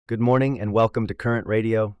Good morning and welcome to Current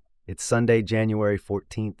Radio. It's Sunday, January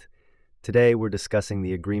 14th. Today we're discussing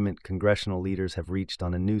the agreement congressional leaders have reached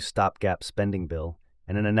on a new stopgap spending bill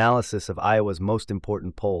and an analysis of Iowa's most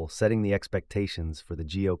important poll setting the expectations for the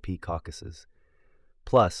GOP caucuses.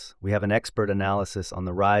 Plus, we have an expert analysis on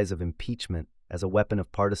the rise of impeachment as a weapon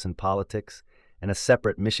of partisan politics and a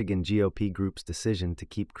separate Michigan GOP group's decision to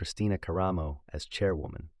keep Kristina Karamo as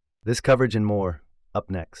chairwoman. This coverage and more,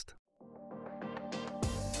 up next.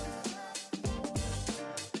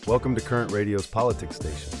 Welcome to Current Radio's Politics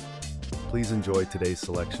Station. Please enjoy today's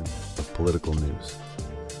selection of political news.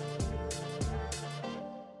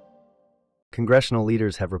 Congressional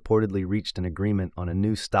leaders have reportedly reached an agreement on a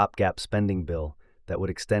new stopgap spending bill that would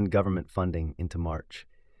extend government funding into March.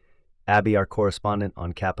 Abby, our correspondent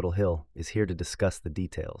on Capitol Hill, is here to discuss the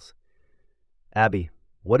details. Abby,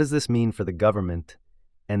 what does this mean for the government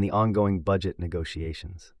and the ongoing budget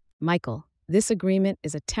negotiations? Michael, this agreement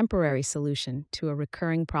is a temporary solution to a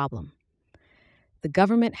recurring problem. The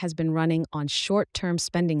government has been running on short-term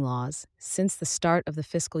spending laws since the start of the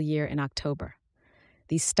fiscal year in October.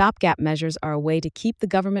 These stopgap measures are a way to keep the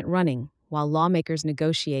government running while lawmakers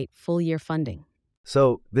negotiate full-year funding.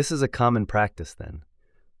 So, this is a common practice then.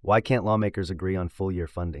 Why can't lawmakers agree on full-year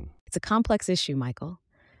funding? It's a complex issue, Michael.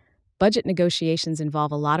 Budget negotiations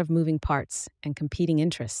involve a lot of moving parts and competing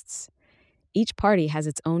interests. Each party has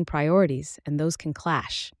its own priorities, and those can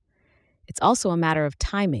clash. It's also a matter of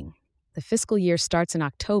timing. The fiscal year starts in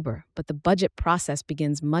October, but the budget process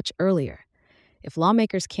begins much earlier. If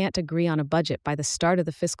lawmakers can't agree on a budget by the start of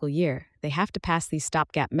the fiscal year, they have to pass these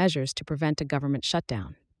stopgap measures to prevent a government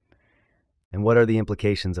shutdown. And what are the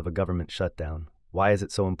implications of a government shutdown? Why is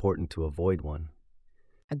it so important to avoid one?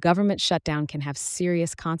 A government shutdown can have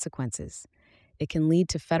serious consequences. It can lead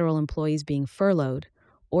to federal employees being furloughed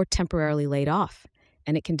or temporarily laid off,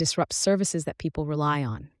 and it can disrupt services that people rely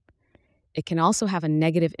on. It can also have a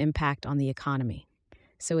negative impact on the economy.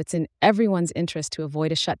 So it's in everyone's interest to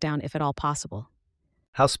avoid a shutdown if at all possible.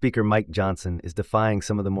 House Speaker Mike Johnson is defying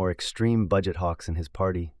some of the more extreme budget hawks in his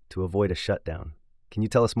party to avoid a shutdown. Can you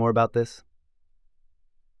tell us more about this?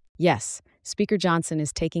 Yes, Speaker Johnson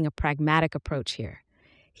is taking a pragmatic approach here.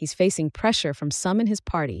 He's facing pressure from some in his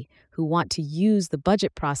party who want to use the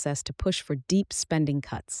budget process to push for deep spending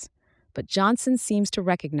cuts. But Johnson seems to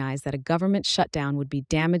recognize that a government shutdown would be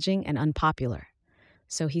damaging and unpopular.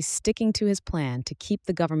 So he's sticking to his plan to keep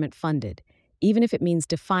the government funded, even if it means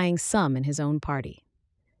defying some in his own party.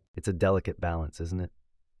 It's a delicate balance, isn't it?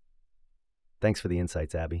 Thanks for the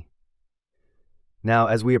insights, Abby. Now,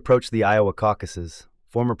 as we approach the Iowa caucuses,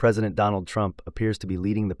 former President Donald Trump appears to be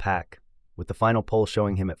leading the pack, with the final poll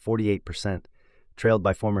showing him at 48%, trailed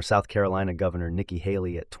by former South Carolina Governor Nikki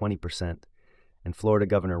Haley at 20%, and Florida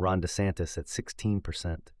Governor Ron DeSantis at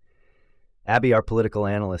 16%. Abby, our political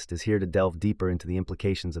analyst, is here to delve deeper into the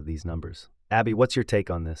implications of these numbers. Abby, what's your take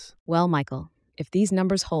on this? Well, Michael, if these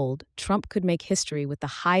numbers hold, Trump could make history with the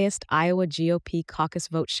highest Iowa GOP caucus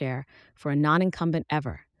vote share for a non-incumbent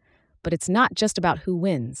ever. But it's not just about who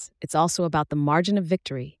wins, it's also about the margin of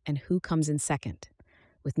victory and who comes in second.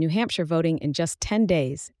 With New Hampshire voting in just 10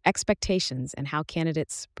 days, expectations and how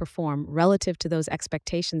candidates perform relative to those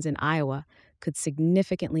expectations in Iowa could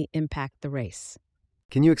significantly impact the race.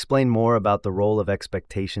 Can you explain more about the role of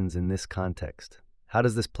expectations in this context? How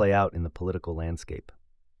does this play out in the political landscape?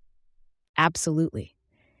 Absolutely.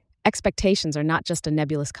 Expectations are not just a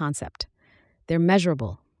nebulous concept. They're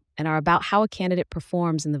measurable and are about how a candidate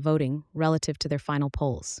performs in the voting relative to their final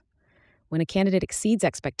polls. When a candidate exceeds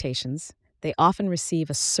expectations, they often receive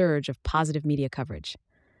a surge of positive media coverage.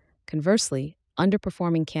 Conversely,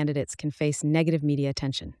 underperforming candidates can face negative media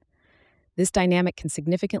attention. This dynamic can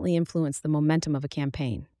significantly influence the momentum of a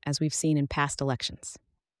campaign, as we've seen in past elections.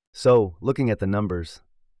 So, looking at the numbers,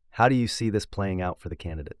 how do you see this playing out for the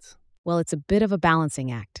candidates? Well, it's a bit of a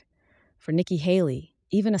balancing act. For Nikki Haley,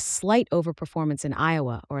 even a slight overperformance in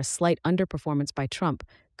Iowa or a slight underperformance by Trump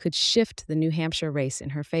could shift the New Hampshire race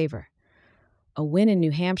in her favor. A win in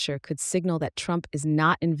New Hampshire could signal that Trump is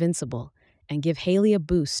not invincible and give Haley a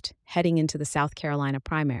boost heading into the South Carolina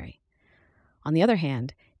primary. On the other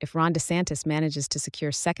hand, if Ron DeSantis manages to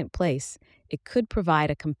secure second place, it could provide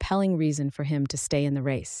a compelling reason for him to stay in the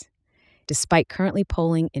race, despite currently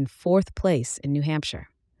polling in fourth place in New Hampshire.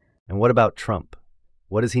 And what about Trump?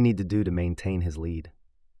 What does he need to do to maintain his lead?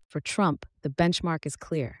 For Trump, the benchmark is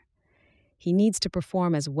clear. He needs to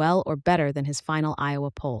perform as well or better than his final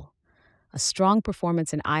Iowa poll. A strong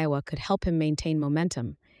performance in Iowa could help him maintain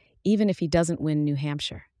momentum, even if he doesn't win New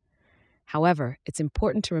Hampshire. However, it's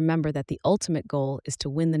important to remember that the ultimate goal is to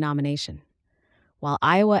win the nomination. While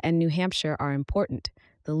Iowa and New Hampshire are important,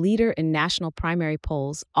 The leader in national primary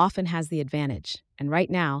polls often has the advantage, and right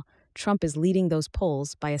now, Trump is leading those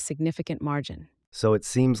polls by a significant margin. So it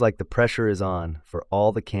seems like the pressure is on for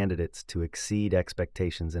all the candidates to exceed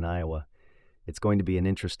expectations in Iowa. It's going to be an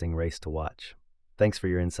interesting race to watch. Thanks for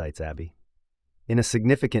your insights, Abby. In a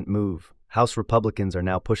significant move, House Republicans are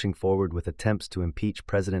now pushing forward with attempts to impeach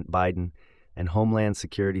President Biden and Homeland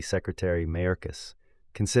Security Secretary Mayorkas,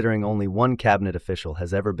 considering only one cabinet official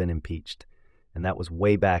has ever been impeached, and that was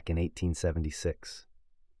way back in 1876.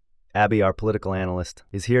 Abby, our political analyst,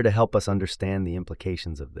 is here to help us understand the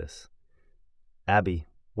implications of this. Abby,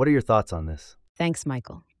 what are your thoughts on this? Thanks,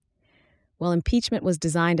 Michael. Well, impeachment was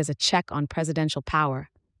designed as a check on presidential power,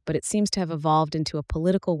 but it seems to have evolved into a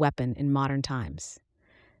political weapon in modern times.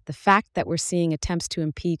 The fact that we're seeing attempts to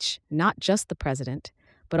impeach not just the president,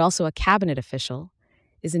 but also a cabinet official,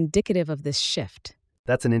 is indicative of this shift.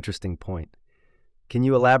 That's an interesting point. Can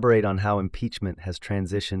you elaborate on how impeachment has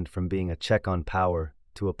transitioned from being a check on power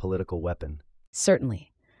to a political weapon?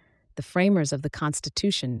 Certainly. The framers of the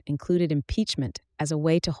Constitution included impeachment as a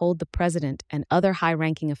way to hold the president and other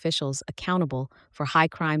high-ranking officials accountable for high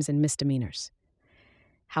crimes and misdemeanors.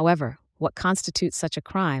 However, what constitutes such a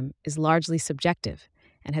crime is largely subjective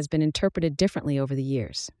and has been interpreted differently over the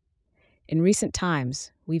years. In recent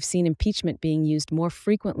times, we've seen impeachment being used more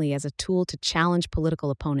frequently as a tool to challenge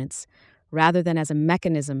political opponents rather than as a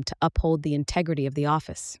mechanism to uphold the integrity of the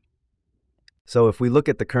office. So if we look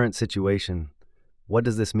at the current situation, what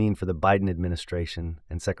does this mean for the Biden administration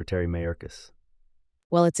and Secretary Mayorkas?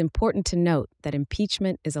 Well, it's important to note that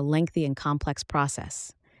impeachment is a lengthy and complex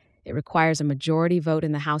process. It requires a majority vote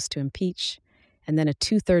in the House to impeach, and then a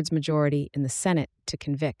two-thirds majority in the Senate to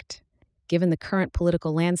convict. Given the current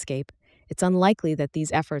political landscape, it's unlikely that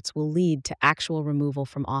these efforts will lead to actual removal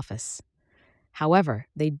from office. However,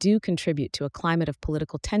 they do contribute to a climate of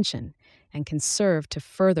political tension and can serve to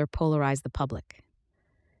further polarize the public.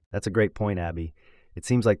 That's a great point, Abby. It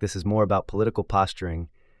seems like this is more about political posturing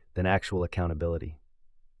than actual accountability.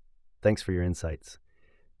 Thanks for your insights.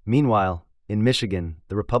 Meanwhile, in Michigan,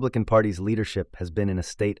 the Republican Party's leadership has been in a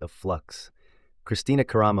state of flux. Kristina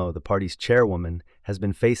Karamo, the party's chairwoman, has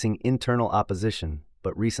been facing internal opposition,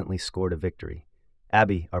 but recently scored a victory.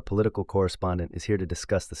 Abby, our political correspondent, is here to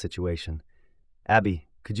discuss the situation. Abby,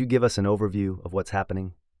 could you give us an overview of what's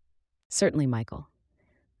happening? Certainly, Michael.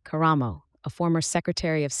 Karamo, a former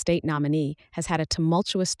Secretary of State nominee, has had a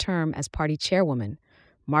tumultuous term as party chairwoman,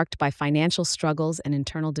 marked by financial struggles and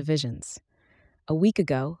internal divisions. A week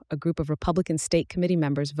ago, a group of Republican state committee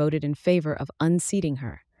members voted in favor of unseating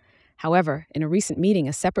her. However, in a recent meeting,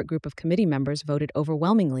 a separate group of committee members voted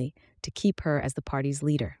overwhelmingly to keep her as the party's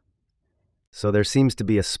leader. So there seems to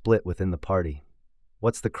be a split within the party.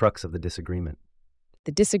 What's the crux of the disagreement?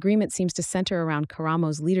 The disagreement seems to center around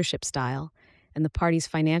Karamo's leadership style and the party's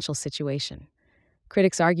financial situation.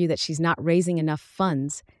 Critics argue that she's not raising enough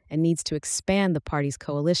funds and needs to expand the party's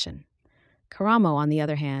coalition. Karamo, on the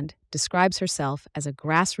other hand, describes herself as a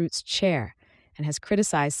grassroots chair and has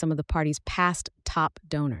criticized some of the party's past top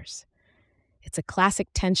donors. It's a classic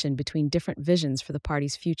tension between different visions for the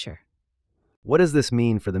party's future. What does this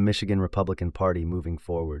mean for the Michigan Republican Party moving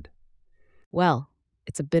forward? Well,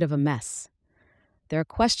 it's a bit of a mess. There are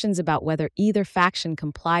questions about whether either faction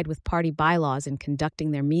complied with party bylaws in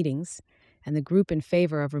conducting their meetings, and the group in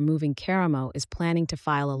favor of removing Karamo is planning to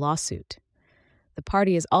file a lawsuit. The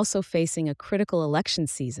party is also facing a critical election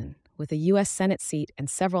season, with a U.S. Senate seat and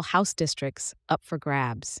several House districts up for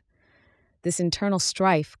grabs. This internal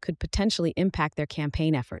strife could potentially impact their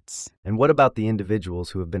campaign efforts. And what about the individuals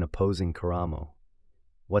who have been opposing Karamo?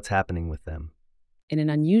 What's happening with them? In an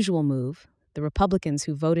unusual move, the Republicans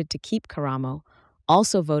who voted to keep Karamo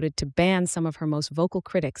also voted to ban some of her most vocal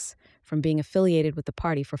critics from being affiliated with the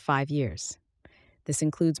party for 5 years. This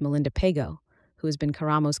includes Melinda Pago, who has been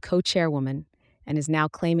Karamo's co-chairwoman and is now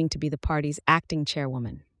claiming to be the party's acting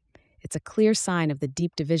chairwoman. It's a clear sign of the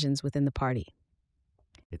deep divisions within the party.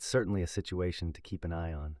 It's certainly a situation to keep an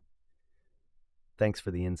eye on. Thanks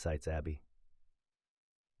for the insights, Abby.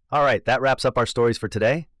 All right, that wraps up our stories for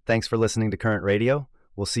today. Thanks for listening to Current Radio.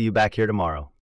 We'll see you back here tomorrow.